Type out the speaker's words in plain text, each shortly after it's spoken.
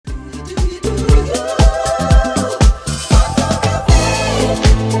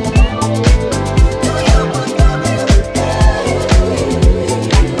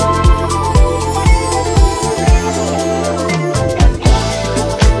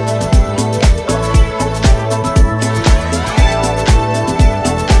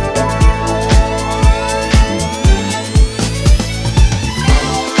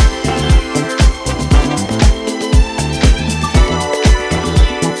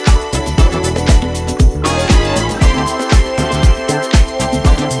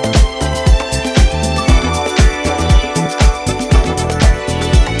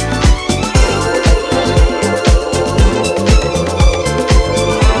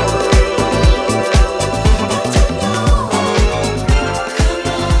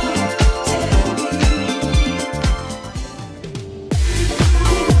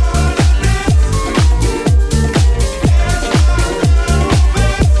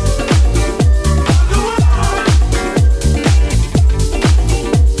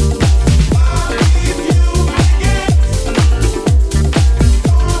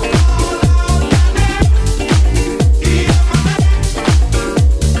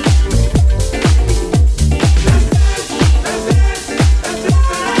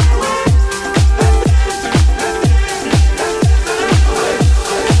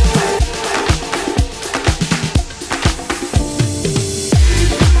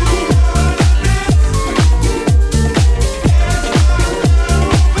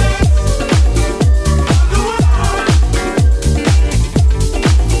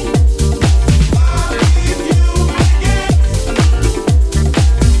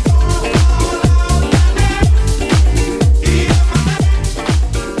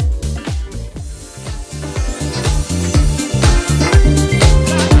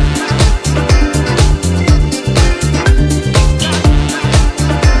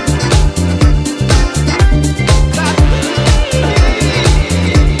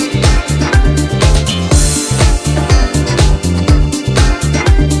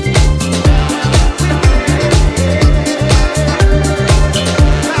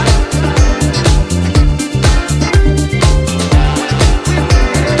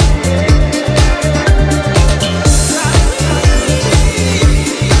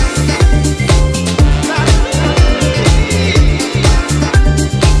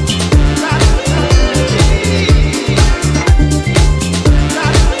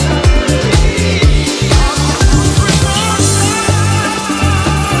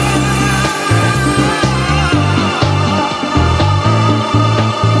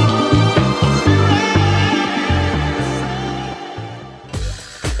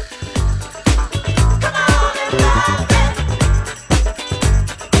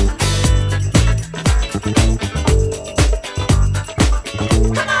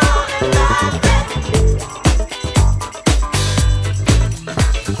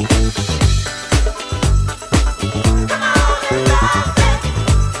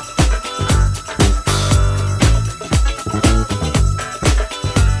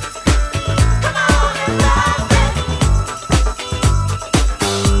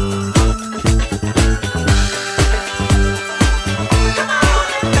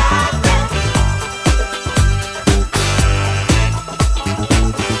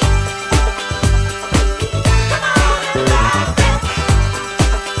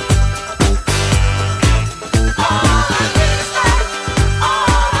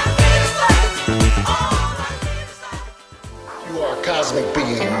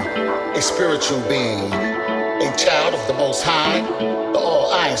a spiritual being, a child of the Most High, the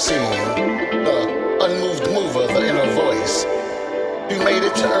all-eye-seeing, the unmoved mover, the inner voice. You made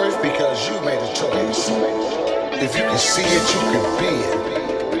it to earth because you made a choice. If you can see it, you can be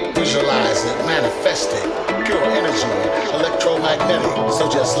it. Visualize it, manifest it. Pure energy, electromagnetic, so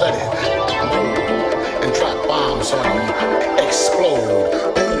just let it move and drop bombs on them. Explode.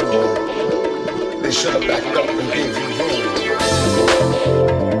 Ooh. They should have backed up and gave you room.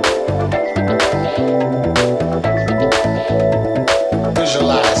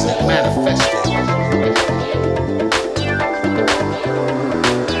 Visualize it, manifest it.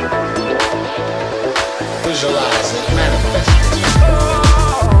 Visualize it, manifest it.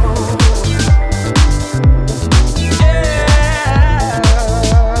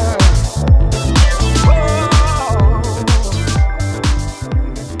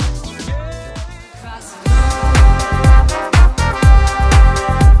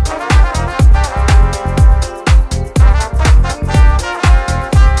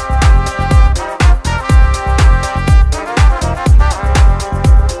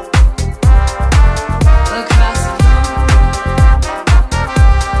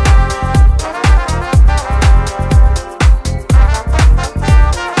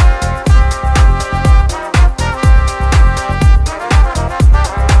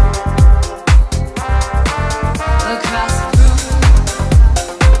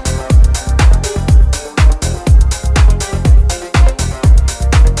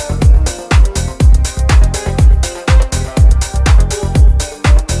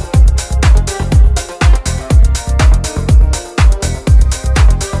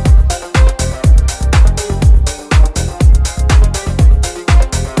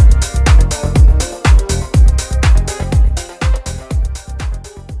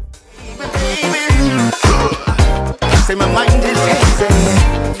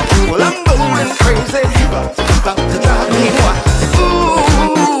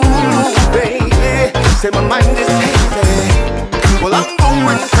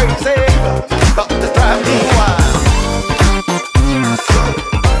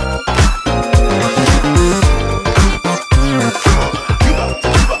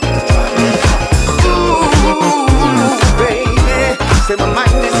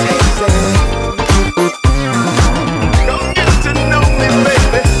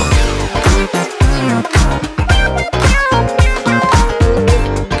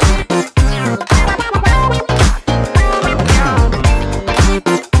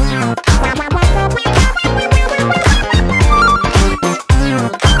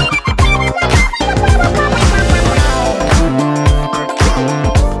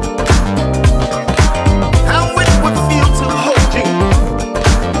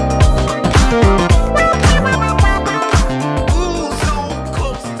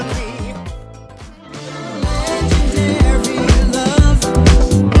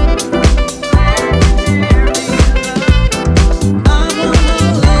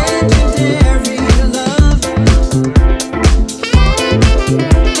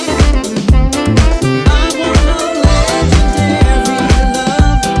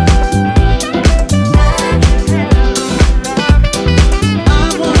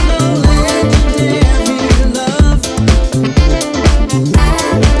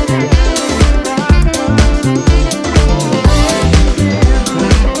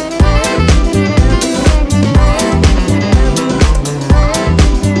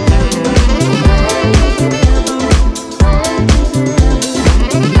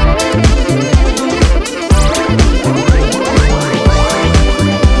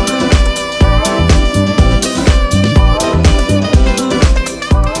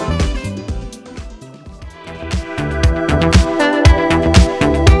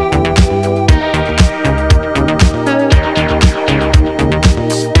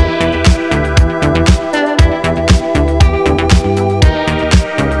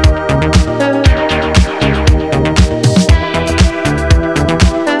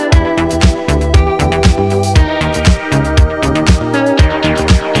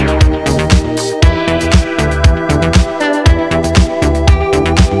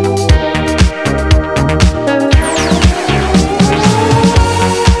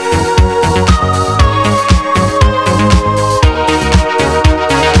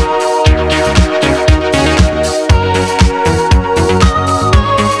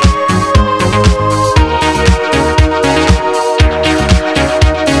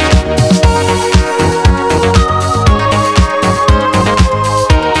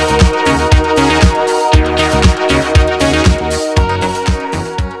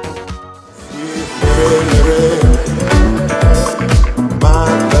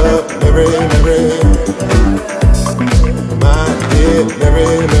 Mary, Mary, my dear Mary,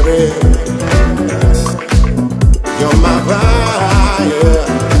 Mary, you're my fire.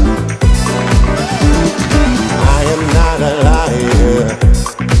 I am not a liar.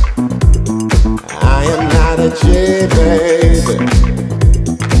 I am not a cheat, baby.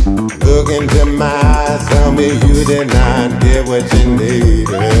 Look into my eyes, tell me you did not get what you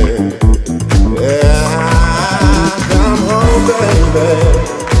needed. Yeah, come home, baby.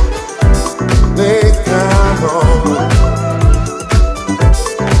 Please come home.